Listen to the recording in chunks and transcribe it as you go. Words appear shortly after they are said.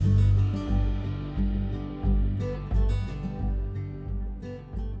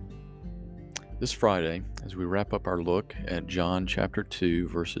This Friday, as we wrap up our look at John chapter 2,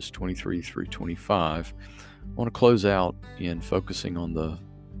 verses 23 through 25, I want to close out in focusing on the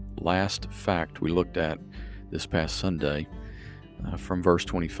last fact we looked at this past Sunday from verse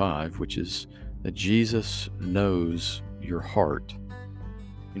 25, which is that Jesus knows your heart.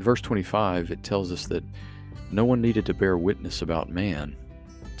 In verse 25, it tells us that no one needed to bear witness about man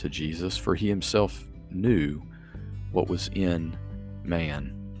to Jesus, for he himself knew what was in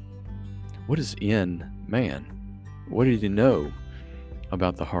man. What is in man? What did he know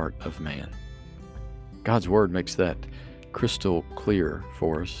about the heart of man? God's word makes that crystal clear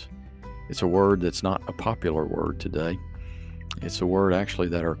for us. It's a word that's not a popular word today. It's a word actually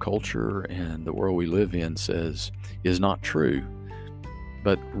that our culture and the world we live in says is not true,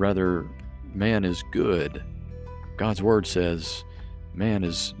 but rather man is good. God's word says man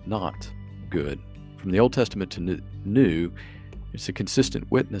is not good. From the Old Testament to New, it's a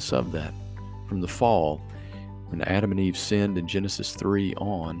consistent witness of that. From the fall, when Adam and Eve sinned in Genesis 3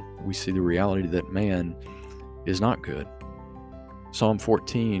 on, we see the reality that man is not good. Psalm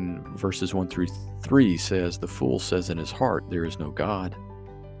 14, verses 1 through 3 says, "The fool says in his heart, there is no God."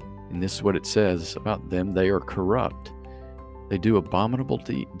 And this is what it says about them: they are corrupt. They do abominable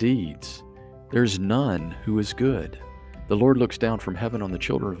deeds. There's none who is good. The Lord looks down from heaven on the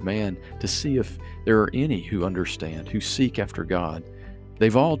children of man to see if there are any who understand, who seek after God.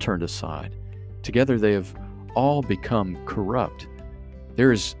 They've all turned aside. Together they have all become corrupt.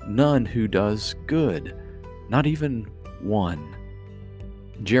 There is none who does good, not even one.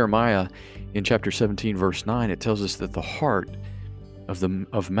 Jeremiah, in chapter 17, verse 9, it tells us that the heart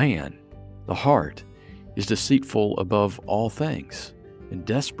of man, the heart, is deceitful above all things and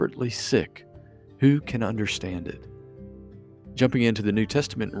desperately sick. Who can understand it? Jumping into the New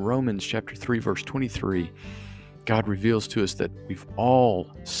Testament, in Romans chapter 3, verse 23, God reveals to us that we've all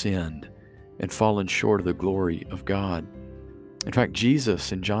sinned and fallen short of the glory of God. In fact,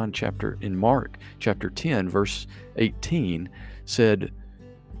 Jesus in Mark chapter 10, verse 18 said,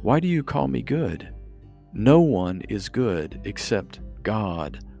 "Why do you call me good? No one is good except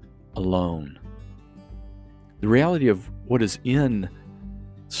God alone." The reality of what is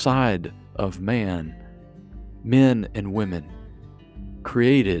inside of man, men and women,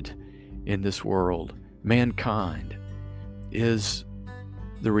 created in this world, mankind, is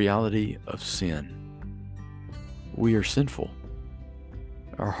the reality of sin. We are sinful.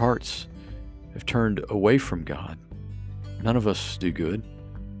 Our hearts have turned away from God. None of us do good.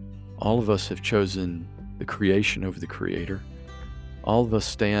 All of us have chosen the creation over the Creator. All of us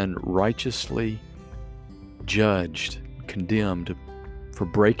stand righteously judged, condemned for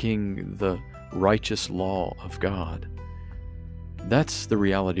breaking the righteous law of God. That's the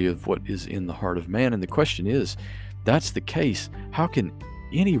reality of what is in the heart of man. And the question is, that's the case, how can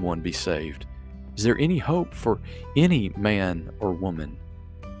anyone be saved? Is there any hope for any man or woman?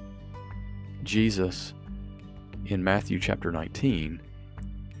 Jesus, in Matthew chapter 19,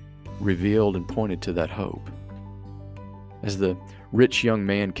 revealed and pointed to that hope. As the rich young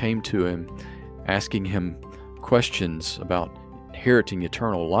man came to him, asking him questions about inheriting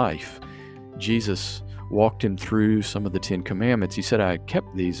eternal life, Jesus walked him through some of the 10 Commandments. He said, "I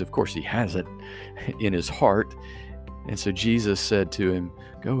kept these." Of course, he has it in his heart. And so Jesus said to him,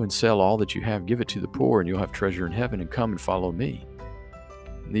 "Go and sell all that you have, give it to the poor, and you'll have treasure in heaven, and come and follow me."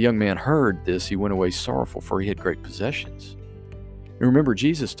 And the young man heard this. He went away sorrowful, for he had great possessions. And remember,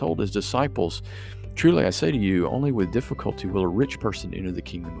 Jesus told his disciples, "Truly I say to you, only with difficulty will a rich person enter the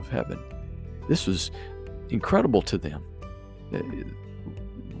kingdom of heaven." This was incredible to them.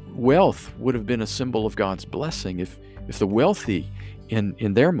 Wealth would have been a symbol of God's blessing. If the wealthy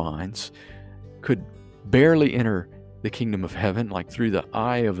in their minds could barely enter the kingdom of heaven, like through the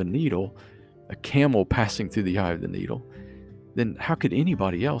eye of a needle, a camel passing through the eye of the needle, then how could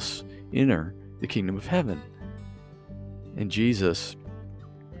anybody else enter the kingdom of heaven? And Jesus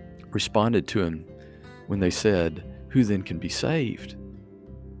responded to him when they said, "Who then can be saved?"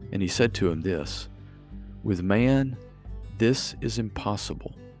 And he said to him this, "With man, this is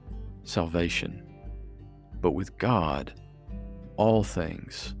impossible, salvation. But with God, all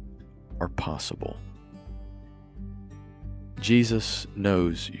things are possible." Jesus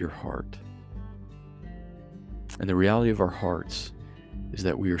knows your heart. And the reality of our hearts is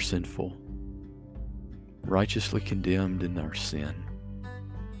that we are sinful, righteously condemned in our sin.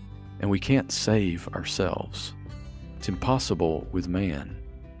 And we can't save ourselves. It's impossible with man.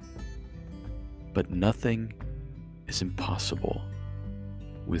 But nothing is impossible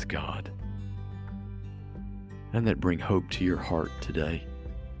with God. Doesn't that bring hope to your heart today?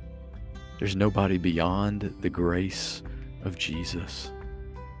 There's nobody beyond the grace of Jesus.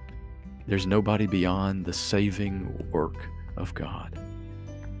 There's nobody beyond the saving work of God.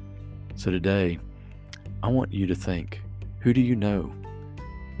 So today, I want you to think, who do you know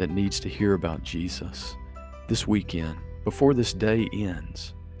that needs to hear about Jesus this weekend, before this day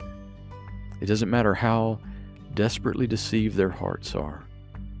ends? It doesn't matter how desperately deceived their hearts are.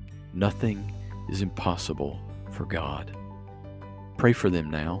 Nothing is impossible for God. Pray for them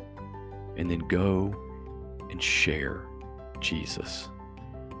now, and then go and share Jesus.